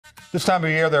This time of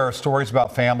year, there are stories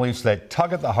about families that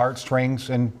tug at the heartstrings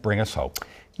and bring us hope.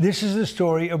 This is the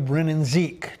story of Brynn and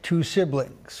Zeke, two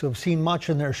siblings who have seen much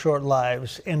in their short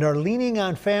lives and are leaning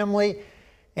on family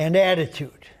and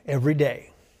attitude every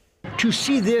day. To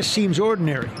see this seems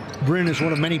ordinary. Brynn is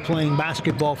one of many playing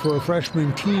basketball for a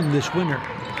freshman team this winter.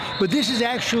 But this is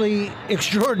actually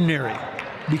extraordinary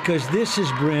because this is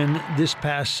Brynn this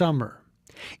past summer.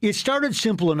 It started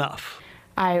simple enough.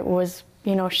 I was,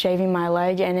 shaving my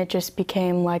leg, and it just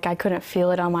became like I couldn't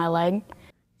feel it on my leg.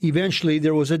 Eventually,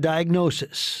 there was a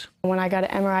diagnosis. When I got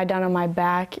an MRI done on my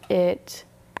back,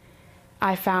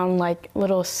 I found like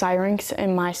little syrinx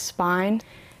in my spine.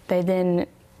 They then,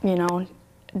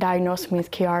 diagnosed me with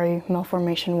Chiari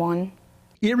malformation 1.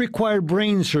 It required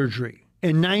brain surgery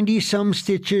and 90-some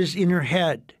stitches in her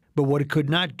head. But what it could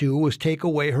not do was take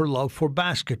away her love for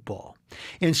basketball.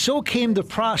 And so came the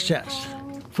process,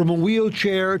 from a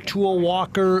wheelchair to a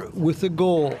walker with a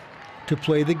goal to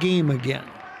play the game again.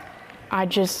 I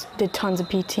just did tons of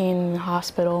PT in the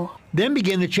hospital. Then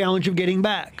began the challenge of getting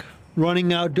back,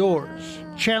 running outdoors,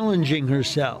 challenging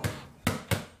herself,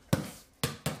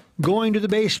 going to the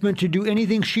basement to do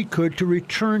anything she could to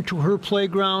return to her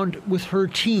playground with her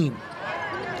team.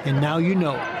 And now you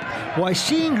know why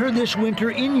seeing her this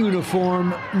winter in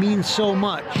uniform means so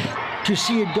much. To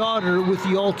see a daughter with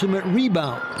the ultimate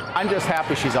rebound. I'm just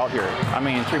happy she's out here.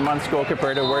 3 months ago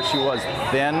compared to where she was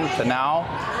then to now,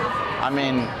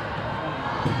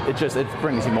 it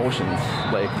brings emotions,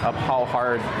 of how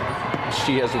hard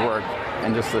she has worked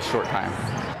in just this short time.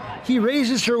 He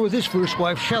raises her with his first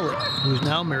wife, Shelley, who is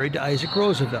now married to Isaac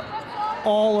Roosevelt.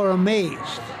 All are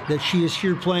amazed that she is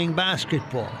here playing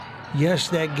basketball. Yes,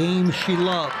 that game she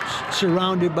loves,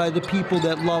 surrounded by the people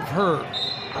that love her.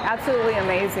 Absolutely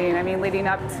amazing. Leading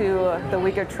up to the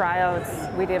week of tryouts,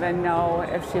 we didn't even know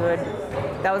if she would.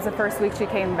 That was the first week she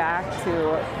came back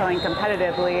to playing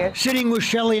competitively. Sitting with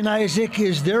Shelley and Isaac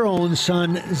is their own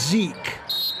son, Zeke.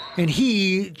 And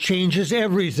he changes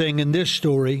everything in this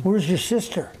story. Where's your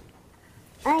sister?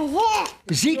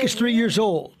 Zeke is 3 years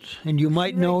old, and you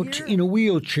might note in a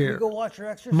wheelchair.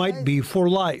 Might be for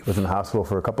life. Was in the hospital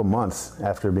for a couple months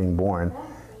after being born,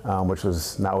 which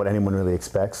was not what anyone really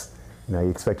expects. You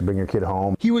expect to bring your kid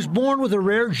home. He was born with a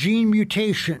rare gene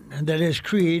mutation that has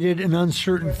created an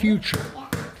uncertain future.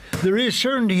 There is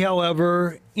certainty,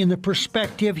 however, in the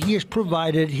perspective he has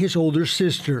provided his older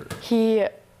sister. He,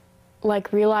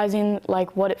 realizing,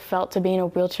 what it felt to be in a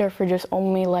wheelchair for just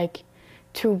only,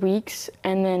 2 weeks,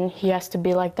 and then he has to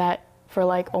be like that for,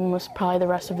 almost probably the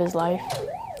rest of his life.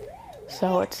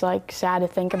 So it's, sad to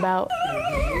think about.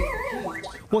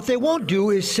 What they won't do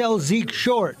is sell Zeke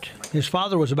short. His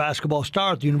father was a basketball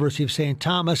star at the University of St.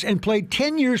 Thomas and played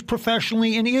 10 years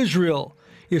professionally in Israel.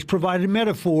 He has provided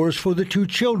metaphors for the two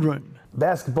children.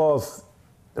 Basketball's,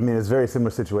 it's a very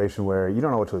similar situation where you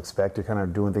don't know what to expect. You're kind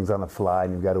of doing things on the fly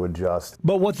and you've got to adjust.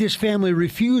 But what this family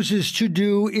refuses to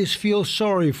do is feel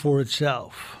sorry for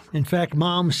itself. In fact,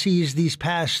 Mom sees these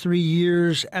past 3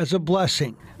 years as a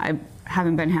blessing. I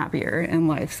haven't been happier in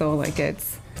life, so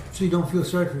it's... So you don't feel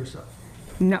sorry for yourself?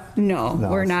 No,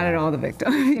 we're not at all the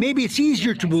victim. Maybe it's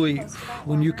easier to believe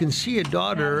when you can see a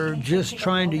daughter just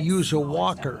trying to use a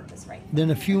walker,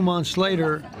 then a few months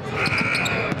later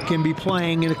can be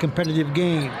playing in a competitive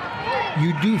game.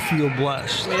 You do feel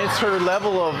blessed. It's her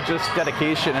level of just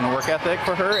dedication and work ethic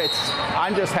for her.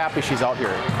 I'm just happy she's out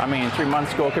here. 3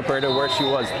 months ago compared to where she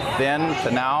was then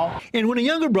to now. And when a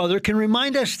younger brother can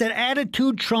remind us that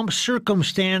attitude trumps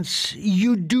circumstance,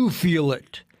 you do feel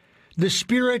it. The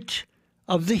spirit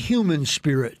of the human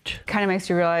spirit. Kind of makes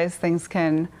you realize things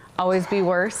can always be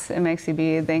worse. It makes you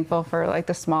be thankful for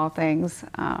the small things.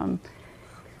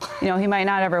 He might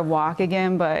not ever walk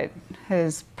again, but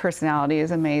his personality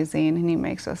is amazing and he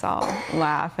makes us all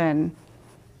laugh. And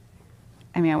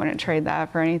I wouldn't trade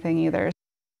that for anything either.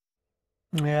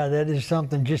 Yeah, that is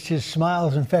something. Just his smile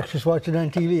is infectious watching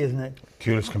on TV, isn't it?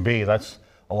 Cute as can be. That's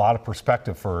a lot of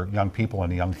perspective for young people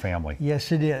and a young family.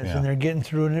 Yes, it is. Yeah. And they're getting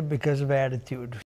through it because of attitude.